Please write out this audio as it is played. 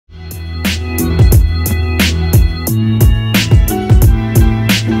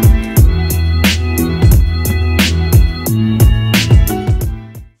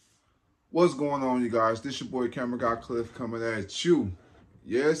guys, this your boy Camera Guy Cliff coming at you.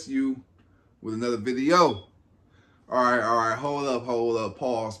 Yes, you, with another video. All right, hold up,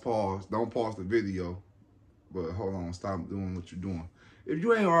 pause. Don't pause the video, but hold on, stop doing what you're doing. If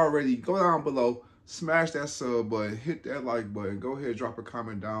you ain't already, go down below, smash that sub button, hit that like button, go ahead, drop a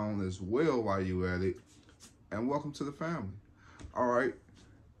comment down as well while you at it, and welcome to the family. All right,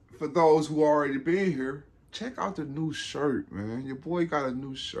 for those who already been here, check out the new shirt, man. Your boy got a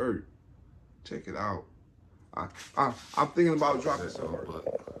new shirt. Check it out. I'm thinking about dropping some,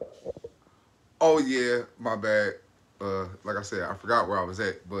 but oh yeah, my bad. Like I said, I forgot where I was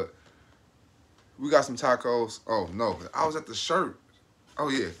at, but we got some tacos. Oh no, I was at the shirt. Oh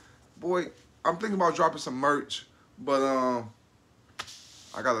yeah, boy, I'm thinking about dropping some merch, but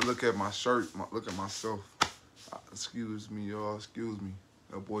I gotta look at my shirt, look at myself. Excuse me, y'all. Excuse me,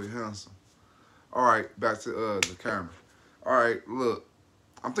 that boy handsome. All right, back to the camera. All right, look,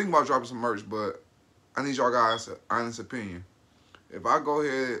 I'm thinking about dropping some merch, but I need y'all guys' honest opinion. If I go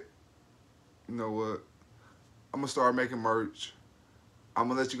ahead, you know what, I'm gonna start making merch. I'm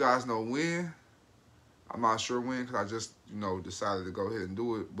gonna let you guys know when. I'm not sure when, because I just, you know, decided to go ahead and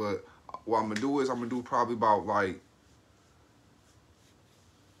do it. But what I'm gonna do is I'm gonna do probably about like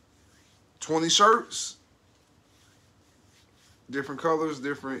 20 shirts, different colors,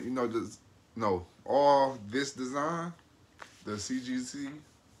 different, you know, just all this design, the CGC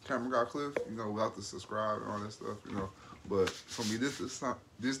Camera Guy Cliff, you know, without the subscribe and all that stuff, you know. But it's gonna be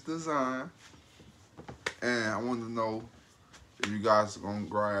this design, and I wanted to know if you guys are gonna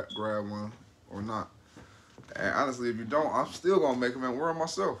grab one or not. And honestly, if you don't, I'm still gonna make them and wear them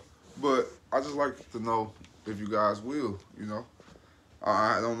myself. But I just like to know if you guys will, you know.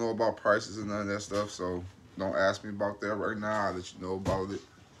 I don't know about prices and none of that stuff, so don't ask me about that right now. I'll let you know about it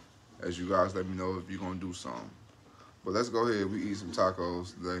as you guys let me know if you're gonna do something. But let's go ahead, we eat some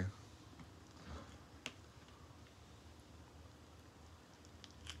tacos today.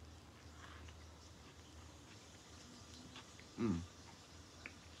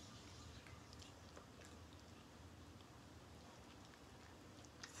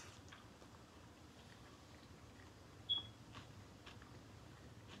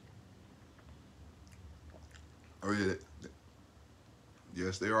 Oh yeah,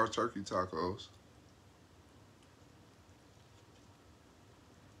 yes, they are turkey tacos.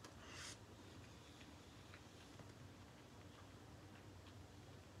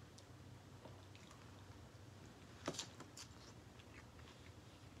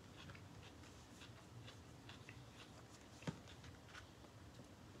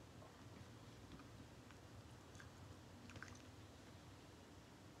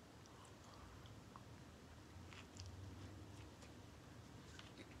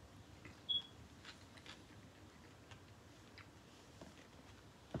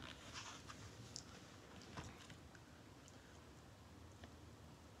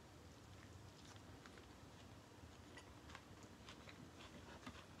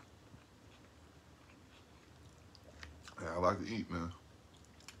 Yeah, I like to eat, man.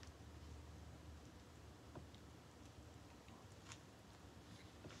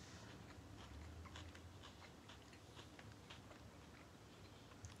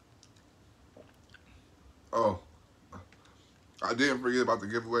 Oh, I didn't forget about the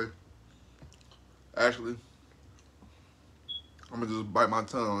giveaway. Actually, I'm gonna just bite my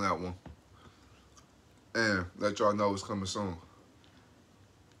tongue on that one and let y'all know it's coming soon.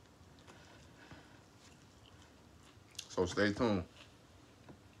 So stay tuned.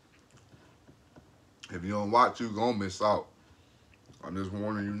 If you don't watch, you're gonna miss out. I'm just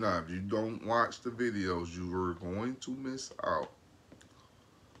warning you now. If you don't watch the videos, you are going to miss out.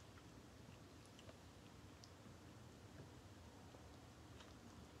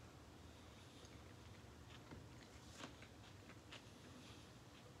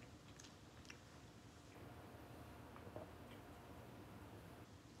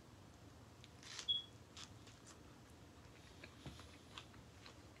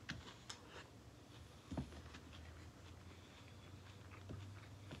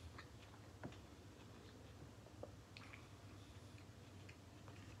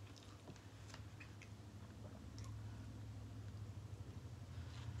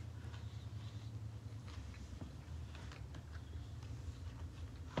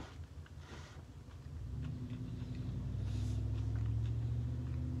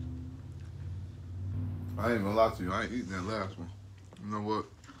 I ain't gonna lie to you. I ain't eating that last one. You know what?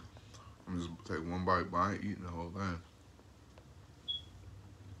 I'm just gonna take one bite, but I ain't eating the whole thing.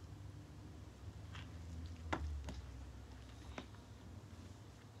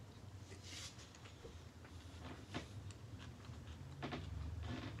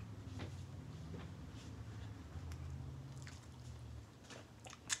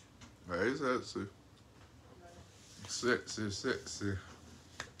 Hey, sexy. Sexy, sexy.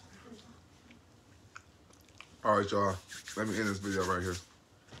 All right, y'all. Let me end this video right here.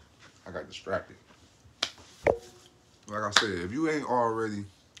 I got distracted. Like I said, if you ain't already,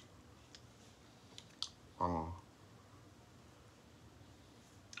 I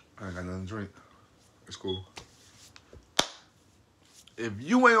ain't got nothing to drink. It's cool. If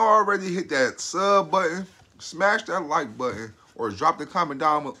you ain't already hit that sub button, smash that like button, or drop the comment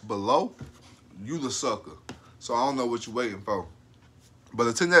down below, you the sucker. So I don't know what you're waiting for. But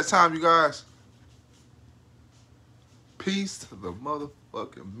until next time, you guys, peace to the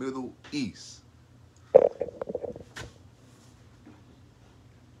motherfucking Middle East.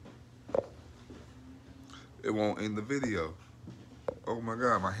 It won't end the video. Oh my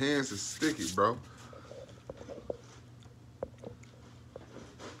God, my hands is sticky, bro.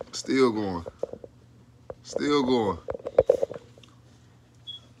 Still going. Still going.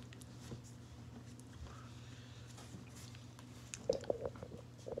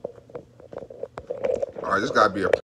 All right, this gotta be a